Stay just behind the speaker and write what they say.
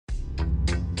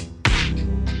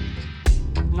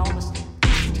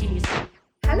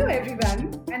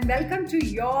everyone, and welcome to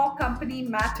Your Company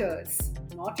Matters.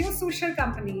 Not your social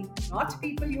company, not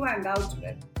people you hang out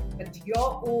with, but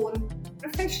your own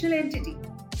professional entity.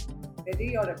 Whether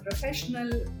you're a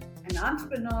professional, an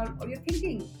entrepreneur, or you're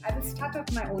thinking, I will start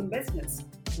up my own business,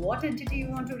 what entity you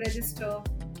want to register,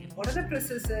 what are the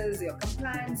processes, your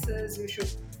compliances you should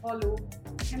follow,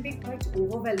 can be quite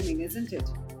overwhelming, isn't it?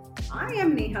 I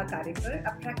am Neha Karikar,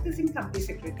 a practicing company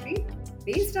secretary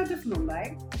based out of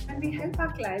Mumbai, and we help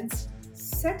our clients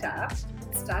set up,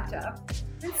 start up,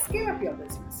 and scale up your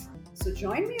business. So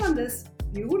join me on this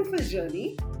beautiful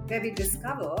journey where we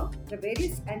discover the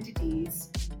various entities,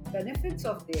 benefits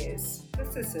of theirs,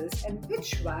 processes, and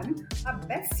which one are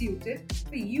best suited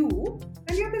for you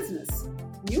and your business.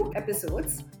 New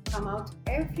episodes come out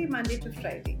every Monday to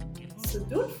Friday. So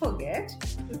don't forget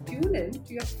to tune in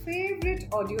to your favorite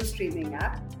audio streaming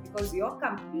app because your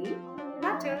company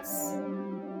matters.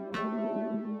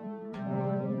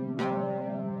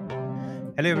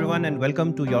 Hello, everyone, and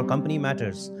welcome to Your Company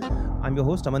Matters. I'm your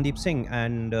host, Amandeep Singh,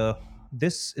 and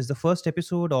this is the first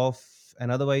episode of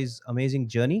an otherwise amazing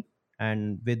journey.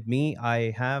 And with me,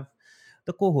 I have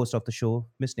the co-host of the show,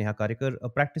 Miss Neha Karikar, a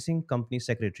practicing company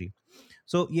secretary.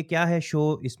 So, ये क्या है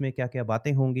show? इसमें क्या क्या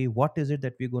बातें होंगी? What is it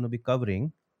that we're going to be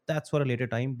covering? That's for a later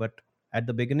time. But at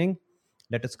the beginning,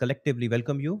 let us collectively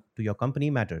welcome you to Your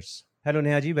Company Matters. Hello,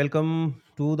 Neha ji. Welcome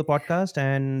to the podcast.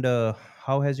 And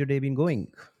how has your day been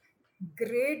going?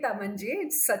 Great, Amanji.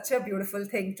 It's such a beautiful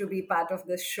thing to be part of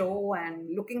this show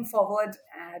and looking forward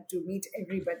to meet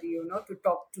everybody, to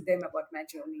talk to them about my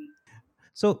journey.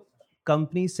 So,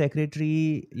 company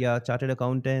secretary, yeah, chartered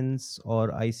accountants or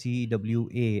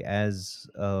ICWA, as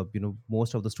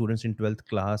most of the students in 12th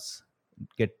class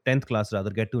get 10th class rather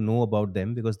get to know about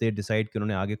them because they decide कि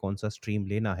उन्होंने आगे कौन सा stream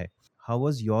लेना है. How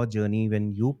was your journey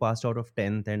when you passed out of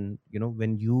 10th and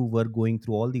when you were going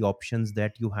through all the options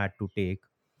that you had to take?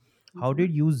 How Mhm.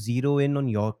 did you zero in on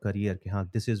your career? कि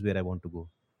हाँ, this is where I want to go.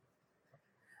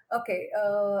 Okay,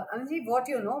 Anji, what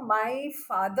you know, my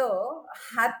father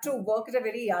had to work at a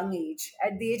very young age.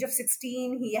 At the age of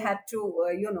 16, he had to,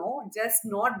 just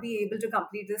not be able to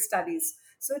complete his studies.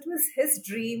 So it was his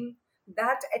dream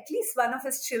that at least one of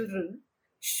his children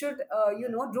should,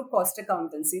 do cost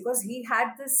accountancy because he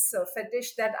had this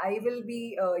fetish that I will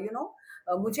be,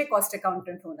 मुझे cost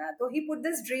accountant होना है. So he put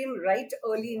this dream right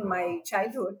early in my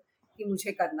childhood कि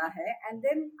मुझे करना है. And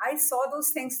then I saw those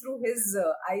things through his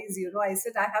eyes. I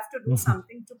said I have to do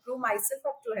something to prove myself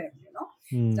up to him.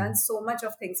 He's done Hmm. so much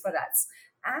of things for us.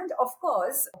 And of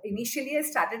course, initially I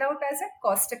started out as a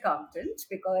cost accountant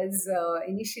because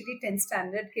initially 10th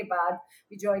standard के बाद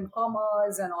we joined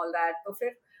commerce and all that. तो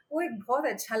फिर वो एक बहुत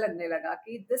अच्छा लगने लगा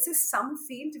कि this is some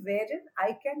field wherein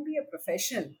I can be a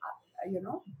professional,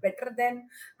 better than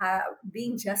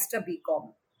being just a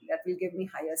BCom. That will give me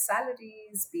higher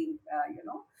salaries, being,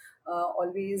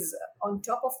 always on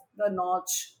top of the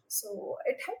notch. So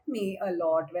it helped me a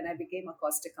lot when I became a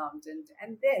cost accountant.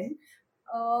 And then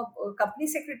company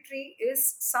secretary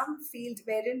is some field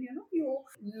wherein, you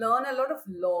learn a lot of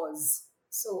laws.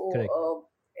 So Correct.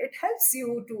 it helps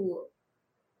you to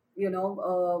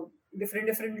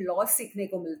different laws सीखने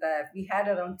को मिलता है. We had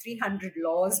around 300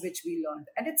 laws which we learned,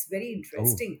 and it's very Oh,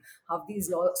 interesting how these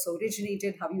laws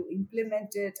originated, how you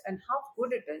implement it, and how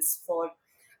good it is for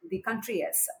the country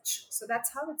as such. So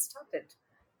that's how it started,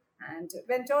 and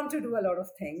went on to do a lot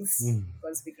of things. hmm.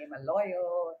 First became a lawyer,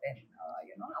 then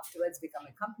afterwards become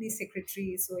a company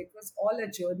secretary. So it was all a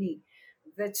journey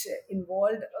which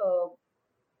involved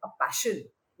a passion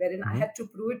wherein I Mhm. had to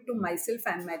prove it to myself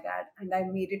and my dad, and I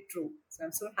made it true. So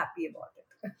I'm so happy about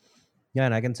it. Yeah,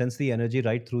 and I can sense the energy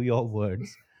right through your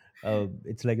words.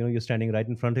 It's like you're standing right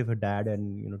in front of your dad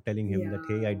and telling him that,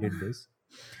 hey, I Yeah. did this.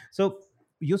 So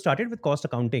you started with cost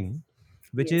accounting,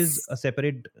 which is Yes. a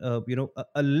separate,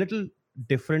 a little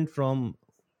different from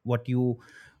what you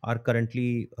are currently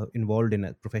involved in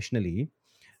professionally.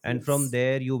 And from Yes.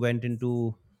 there, you went into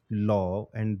law,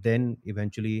 and then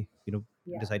eventually,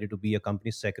 Yeah. decided to be a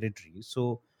company secretary. So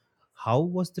how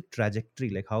was the trajectory?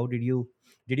 Like, how did you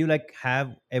like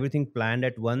have everything planned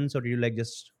at once, or did you like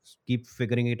just keep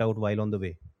figuring it out while on the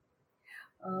way?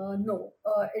 No,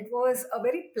 it was a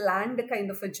very planned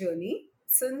kind of a journey.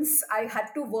 Since I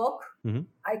had to work, Hmm.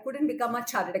 I couldn't become a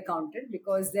chartered accountant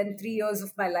because then 3 years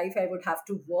of my life I would have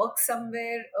to work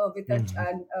somewhere Hmm.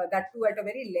 and that too at a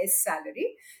very less salary.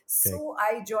 Correct. So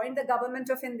I joined the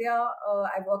Government of India.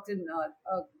 I worked in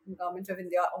Government of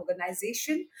India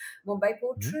organization, Mumbai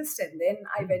Port Hmm. Trust, and then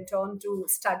I went on to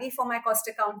study for my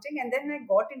cost accounting, and then I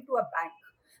got into a bank.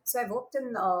 So I worked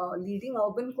in a leading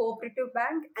urban cooperative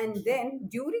bank, and then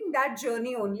during that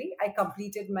journey only, I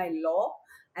completed my law.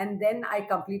 And then I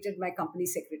completed my company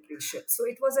secretaryship. So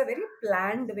it was a very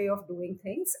planned way of doing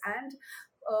things. And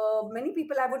many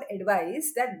people I would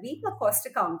advise that being a cost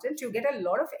accountant, you get a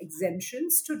lot of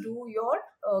exemptions to do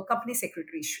your company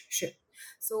secretaryship.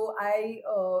 So I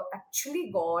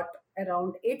actually got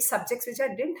around 8 subjects which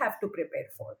I didn't have to prepare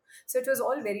for. So it was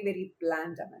all very, very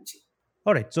planned, Amanji.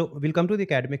 All right, so we'll come to the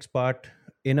academics part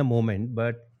in a moment,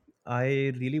 but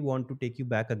I really want to take you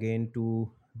back again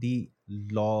to the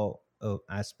law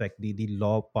aspect, the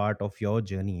law part of your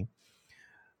journey.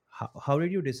 How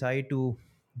did you decide to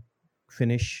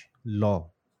finish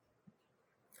law?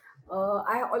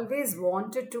 I always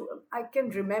wanted to, I can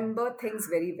remember things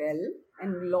very well.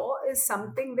 And law is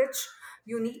something which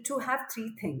you need to have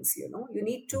three things, you know. You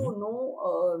need to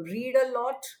Hmm. read a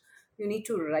lot, you need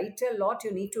to write a lot,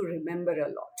 you need to remember a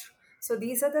lot. So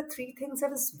these are the three things I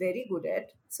was very good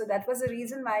at. So that was the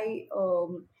reason why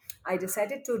I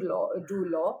decided to do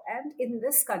law. And in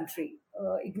this country,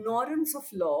 ignorance of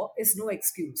law is no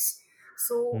excuse.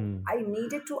 So Hmm. I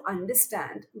needed to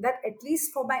understand that at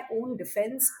least for my own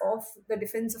defense of the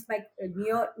defense of my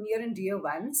near and dear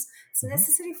ones, it's Hmm.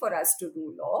 necessary for us to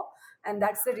do law, and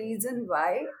that's the reason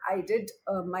why I did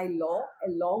my law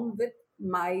along with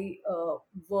my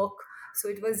work. So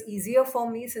it was easier for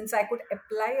me since I could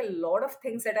apply a lot of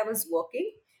things that I was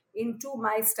working into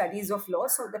my studies of law.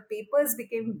 So the papers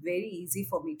became very easy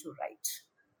for me to write.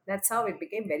 That's how it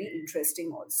became very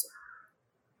interesting also.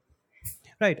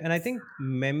 Right, and I think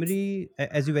memory,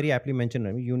 as you very aptly mentioned,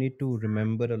 I mean, you need to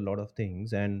remember a lot of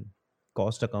things, and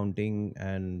cost accounting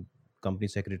and company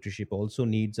secretaryship also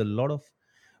needs a lot of,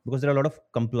 because there are a lot of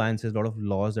compliances, a lot of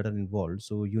laws that are involved.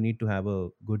 So you need to have a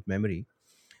good memory.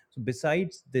 So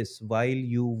besides this, while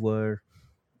you were,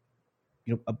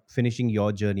 finishing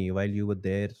your journey, while you were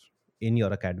there in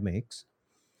your academics,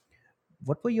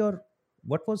 what were your,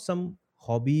 what was some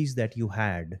hobbies that you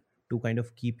had to kind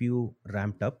of keep you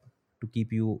ramped up, to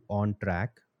keep you on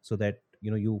track, so that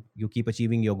you keep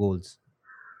achieving your goals?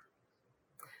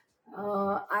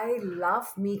 I love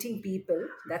meeting people.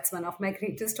 That's one of my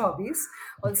greatest hobbies.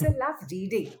 Also, I love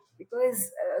reading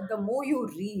because the more you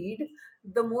read,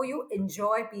 the more you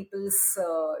enjoy people's,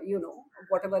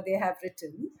 whatever they have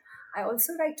written. I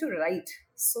also like to write.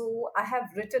 So I have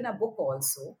written a book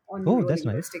also on Oh, that's nice.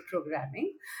 neuro-linguistic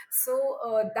programming.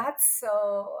 So that's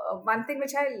one thing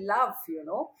which I love,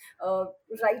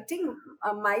 writing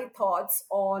my thoughts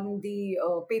on the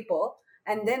paper,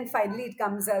 and then finally it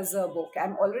comes as a book.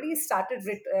 I'm already started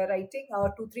writing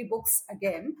 2 3 books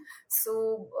again.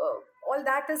 So all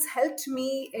that has helped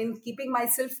me in keeping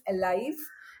myself alive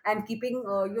and keeping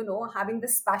having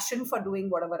this passion for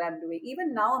doing whatever I'm doing.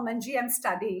 Even now, Manji, I'm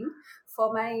studying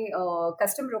for my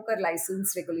custom broker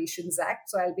license regulations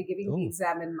act, so I'll be giving the Oh,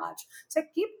 exam in March. So I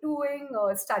keep doing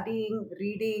studying,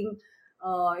 reading,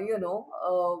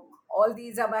 all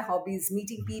these are my hobbies.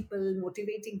 Meeting people,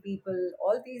 motivating people,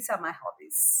 all these are my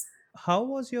hobbies. how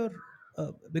was your,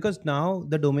 because now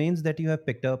the domains that you have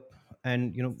picked up,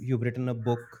 and you've written a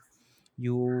book,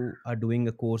 you are doing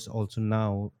a course also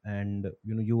now, and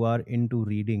you are into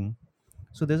reading,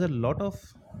 so there's a lot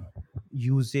of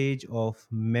usage of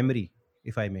memory,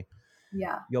 if I may.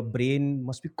 Yeah, Your brain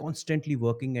must be constantly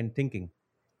working and thinking.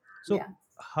 yeah. So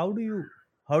how do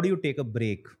you take a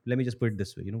break? Let me just put it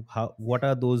this way, how, what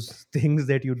are those things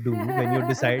that you do when you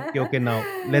decide, "Okay, okay, now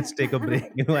let's take a break,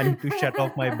 I need to shut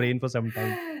off my brain for some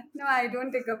time"? No, I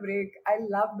don't take a break. I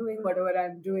love doing whatever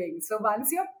I'm doing. So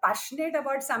once you're passionate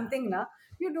about something, na,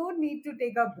 you don't need to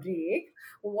take a break.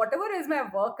 Whatever is my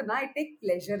work, na, I take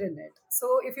pleasure in it.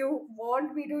 So if you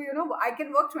want me to, I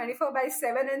can work 24 by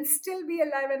 7 and still be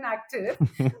alive and active.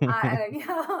 Yeah,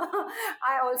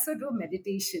 I also do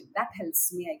meditation. That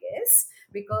helps me, I guess,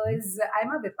 because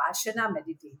I'm a Vipassana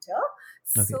meditator.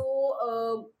 So,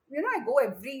 Okay. I go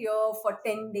every year for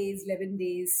 10 days, 11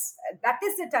 days. That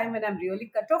is the time when I'm really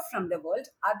cut off from the world.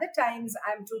 Other times,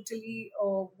 I'm totally,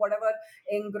 whatever,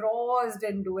 engrossed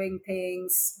in doing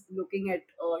things, looking at,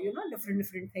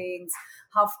 different things,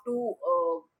 have to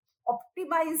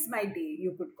optimize my day,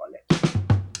 you could call it.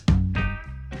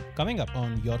 Coming up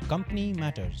on Your Company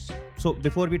Matters. So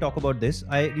before we talk about this,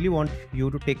 I really want you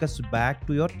to take us back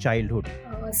to your childhood.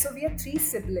 So we are three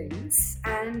siblings,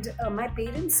 and my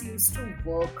parents used to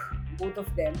work, both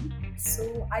of them.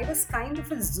 So I was kind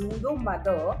of a pseudo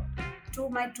mother to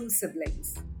my two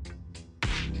siblings.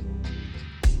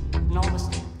 Enormous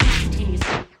instantaneous.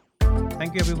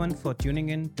 Thank you everyone for tuning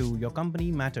in to Your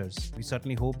Company Matters. We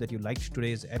certainly hope that you liked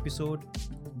today's episode.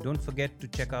 Don't forget to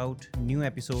check out new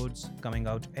episodes coming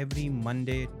out every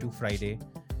Monday to Friday,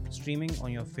 streaming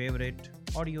on your favorite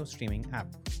audio streaming app.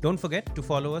 Don't forget to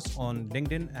follow us on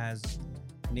LinkedIn as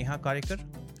Neha Karikar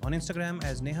on Instagram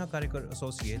as Neha Karikar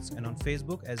Associates, and on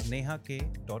Facebook as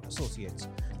nehak.associates.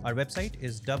 Our website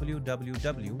is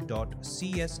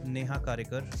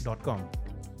www.csnehakarikar.com.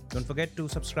 Don't forget to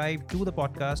subscribe to the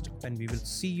podcast, and we will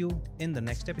see you in the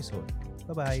next episode.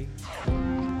 Bye bye.